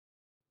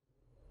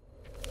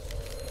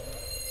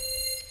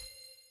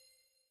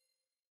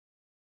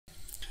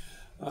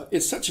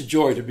It's such a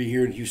joy to be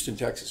here in Houston,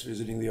 Texas,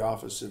 visiting the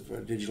office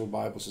of Digital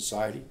Bible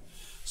Society,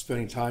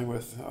 spending time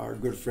with our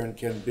good friend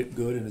Ken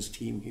Bitgood and his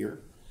team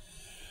here.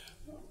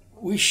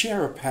 We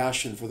share a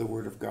passion for the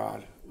Word of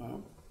God.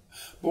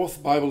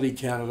 Both Bible League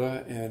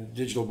Canada and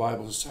Digital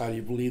Bible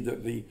Society believe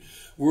that the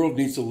world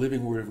needs the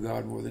living Word of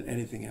God more than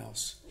anything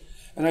else.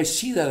 And I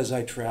see that as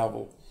I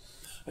travel.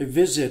 I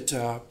visit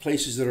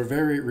places that are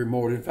very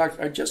remote. In fact,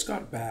 I just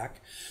got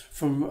back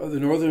from the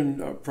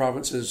northern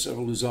provinces of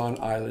Luzon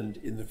Island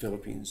in the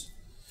Philippines,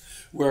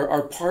 where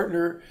our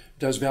partner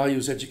does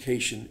values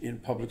education in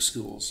public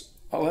schools,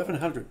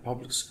 1,100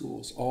 public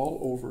schools all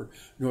over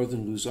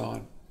northern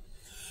Luzon.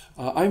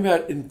 I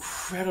met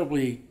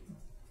incredibly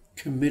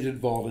committed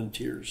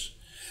volunteers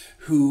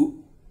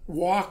who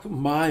walk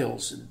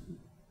miles and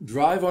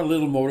drive on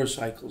little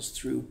motorcycles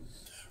through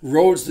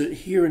roads that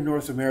here in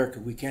North America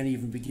we can't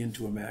even begin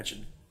to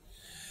imagine,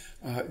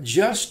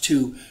 just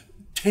to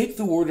take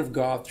the Word of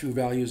God through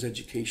values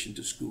education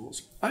to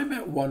schools. I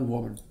met one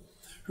woman.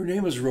 Her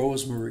name is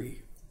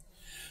Rosemary.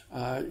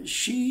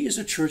 She is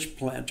a church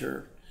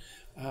planter,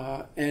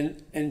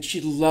 and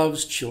she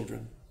loves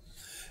children.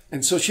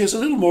 And so she has a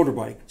little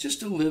motorbike,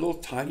 just a little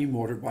tiny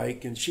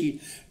motorbike, and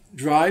she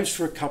drives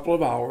for a couple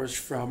of hours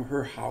from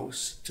her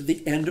house to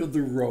the end of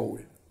the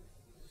road.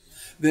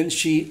 Then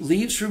she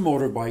leaves her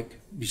motorbike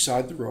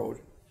beside the road,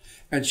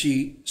 and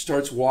she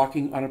starts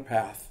walking on a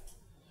path.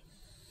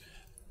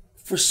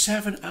 For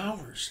 7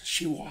 hours,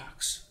 she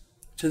walks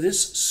to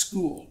this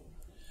school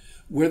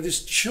where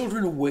there's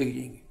children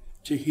waiting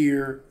to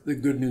hear the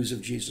good news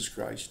of Jesus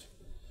Christ.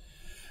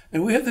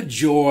 And we have the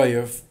joy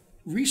of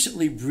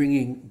recently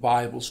bringing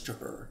Bibles to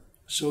her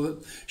so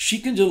that she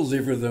can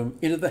deliver them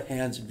into the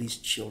hands of these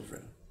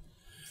children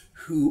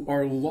who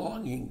are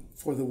longing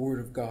for the Word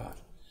of God.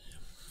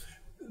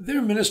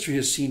 Their ministry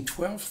has seen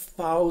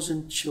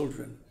 12,000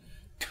 children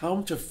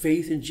come to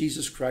faith in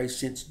Jesus Christ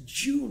since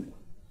June.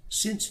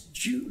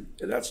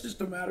 And that's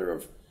just a matter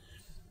of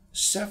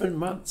 7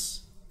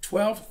 months.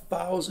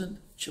 12,000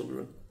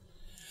 children.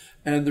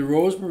 And the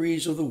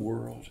Rosemaries of the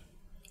world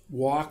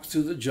walk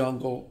through the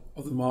jungle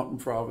of the mountain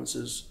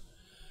provinces,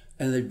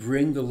 and they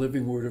bring the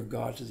living Word of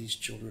God to these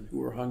children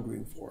who are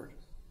hungering for it.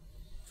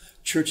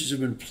 Churches have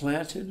been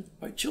planted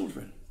by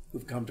children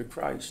who've come to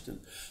Christ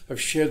and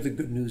have shared the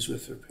good news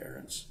with their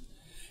parents.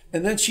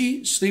 And then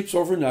she sleeps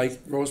overnight,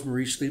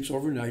 Rosemary sleeps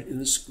overnight in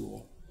the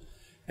school,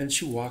 and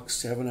she walks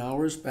 7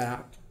 hours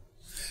back.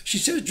 She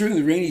says during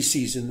the rainy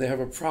season they have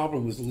a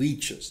problem with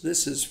leeches.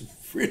 This is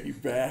really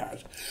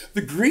bad.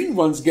 The green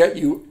ones get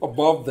you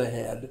above the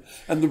head,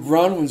 and the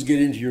brown ones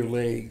get into your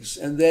legs,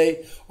 and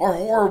they are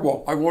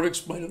horrible. I won't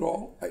explain it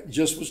all. It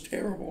just was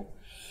terrible.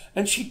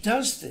 And she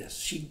does this.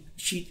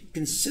 She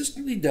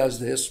consistently does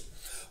this,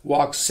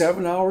 walks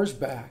 7 hours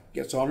back,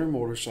 gets on her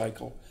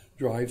motorcycle,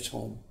 drives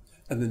home,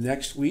 and the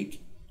next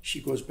week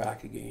she goes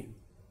back again.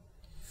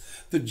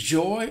 The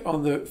joy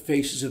on the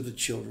faces of the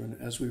children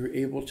as we were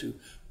able to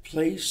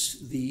place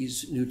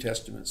these New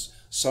Testaments,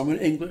 some in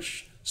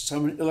English,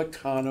 some in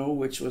Ilocano,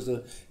 which is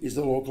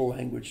the local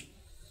language.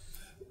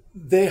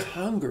 They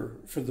hunger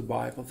for the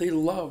Bible. They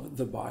love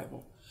the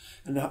Bible.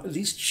 And now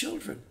these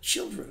children,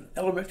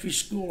 elementary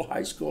school,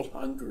 high school,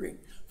 hungering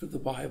for the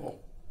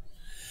Bible.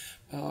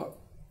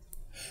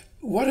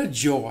 What a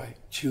joy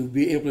to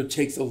be able to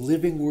take the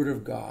living Word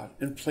of God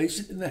and place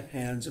it in the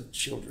hands of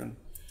children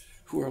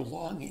who are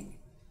longing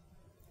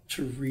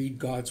to read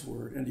God's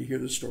Word and to hear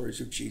the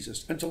stories of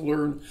Jesus and to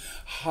learn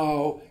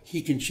how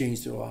He can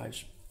change their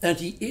lives. And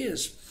He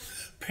is.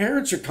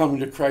 Parents are coming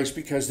to Christ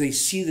because they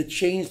see the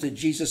change that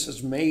Jesus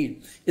has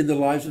made in the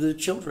lives of their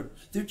children.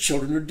 Their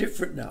children are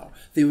different now.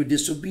 They were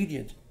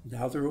disobedient.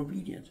 Now they're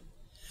obedient.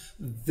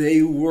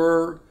 They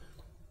were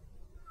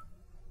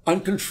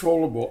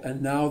uncontrollable,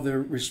 and now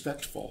they're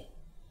respectful.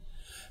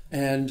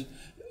 And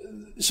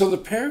so the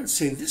parents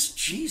say, this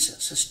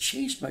Jesus has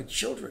changed my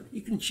children. He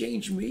can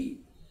change me.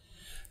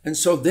 And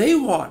so they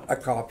want a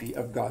copy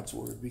of God's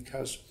Word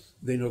because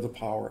they know the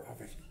power of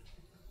it.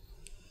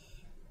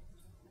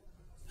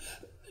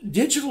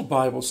 Digital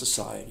Bible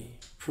Society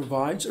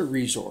provides a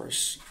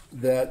resource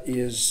that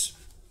is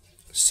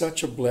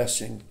such a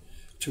blessing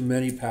to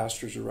many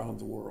pastors around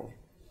the world.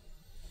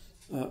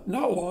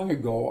 Not long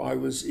ago, I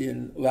was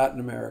in Latin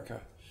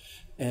America,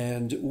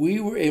 and we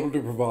were able to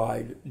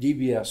provide,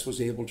 DBS was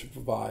able to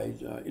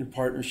provide, in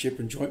partnership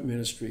and joint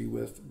ministry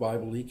with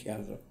Bible League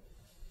Canada,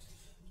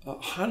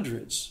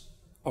 hundreds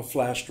of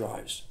flash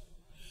drives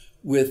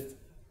with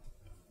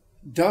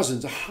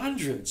dozens,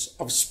 hundreds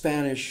of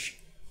Spanish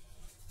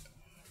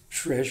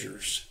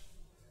treasures,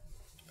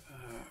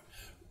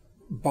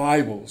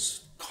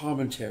 Bibles,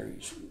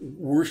 commentaries,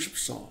 worship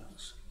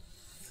songs,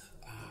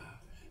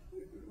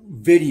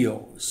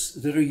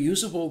 videos that are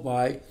usable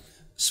by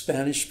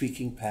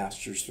Spanish-speaking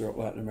pastors throughout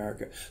Latin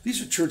America.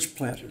 These are church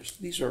planters.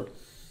 These are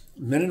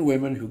men and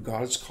women who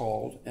God has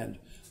called and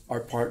our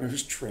partner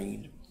has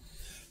trained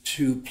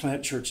to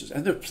plant churches.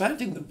 And they're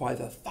planting them by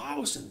the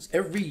thousands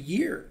every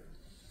year.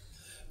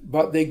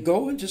 But they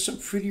go into some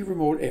pretty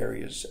remote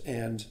areas,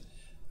 and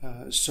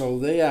so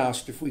they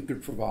asked if we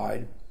could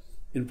provide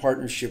in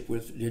partnership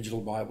with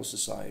Digital Bible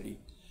Society,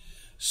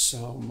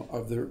 some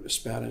of their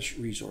Spanish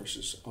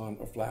resources on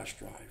a flash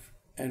drive,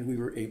 and we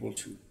were able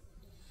to.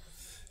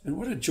 And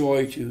what a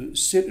joy to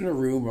sit in a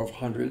room of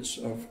hundreds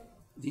of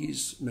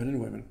these men and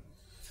women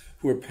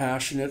who are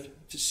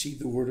passionate to see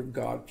the Word of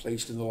God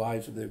placed in the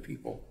lives of their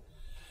people,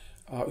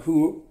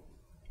 who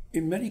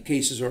in many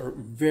cases are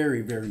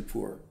very, very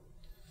poor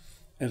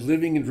and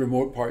living in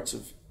remote parts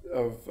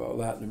of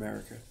Latin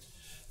America.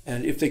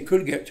 And if they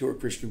could get to a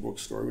Christian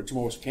bookstore, which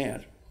most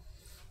can't,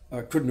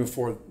 couldn't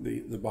afford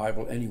the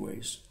Bible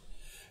anyways.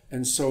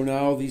 And so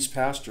now these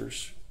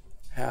pastors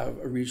have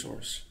a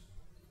resource,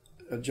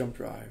 a jump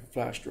drive,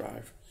 flash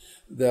drive,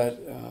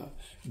 that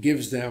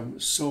gives them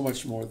so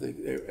much more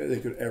than they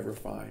could ever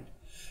find.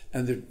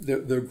 And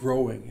they're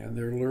growing, and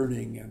they're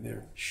learning, and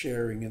they're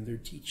sharing, and they're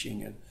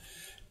teaching,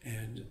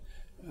 and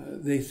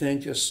they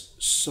thank us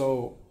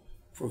so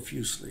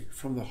profusely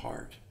from the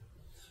heart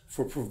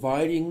for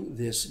providing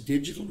this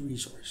digital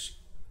resource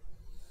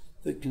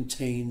that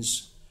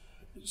contains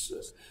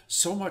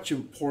so much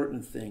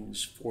important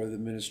things for the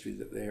ministry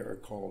that they are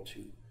called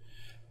to.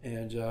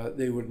 And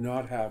they would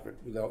not have it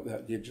without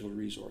that digital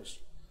resource.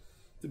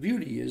 The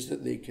beauty is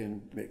that they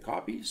can make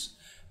copies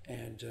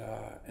and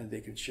they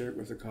can share it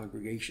with their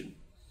congregation.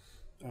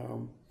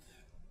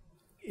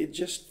 It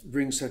just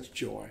brings such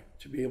joy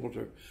to be able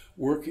to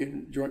work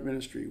in joint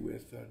ministry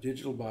with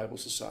Digital Bible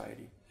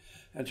Society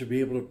and to be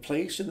able to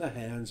place in the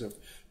hands of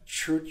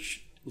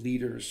church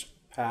leaders,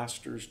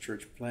 pastors,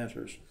 church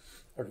planters,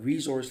 a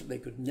resource that they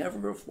could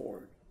never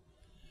afford,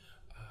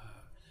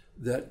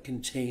 that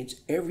contains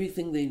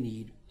everything they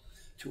need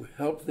to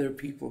help their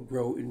people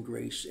grow in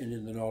grace and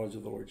in the knowledge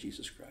of the Lord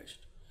Jesus Christ.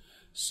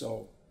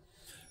 So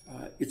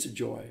it's a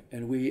joy.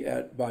 And we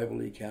at Bible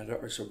League Canada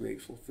are so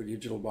grateful for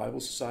Digital Bible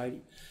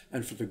Society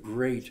and for the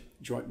great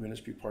joint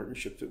ministry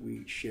partnership that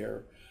we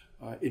share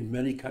in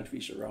many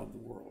countries around the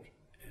world.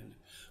 And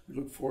we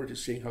look forward to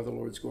seeing how the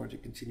Lord's going to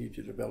continue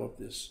to develop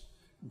this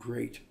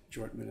great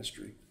joint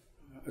ministry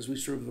as we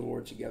serve the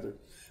Lord together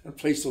and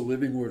place the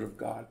living Word of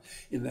God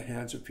in the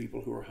hands of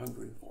people who are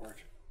hungering for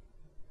it.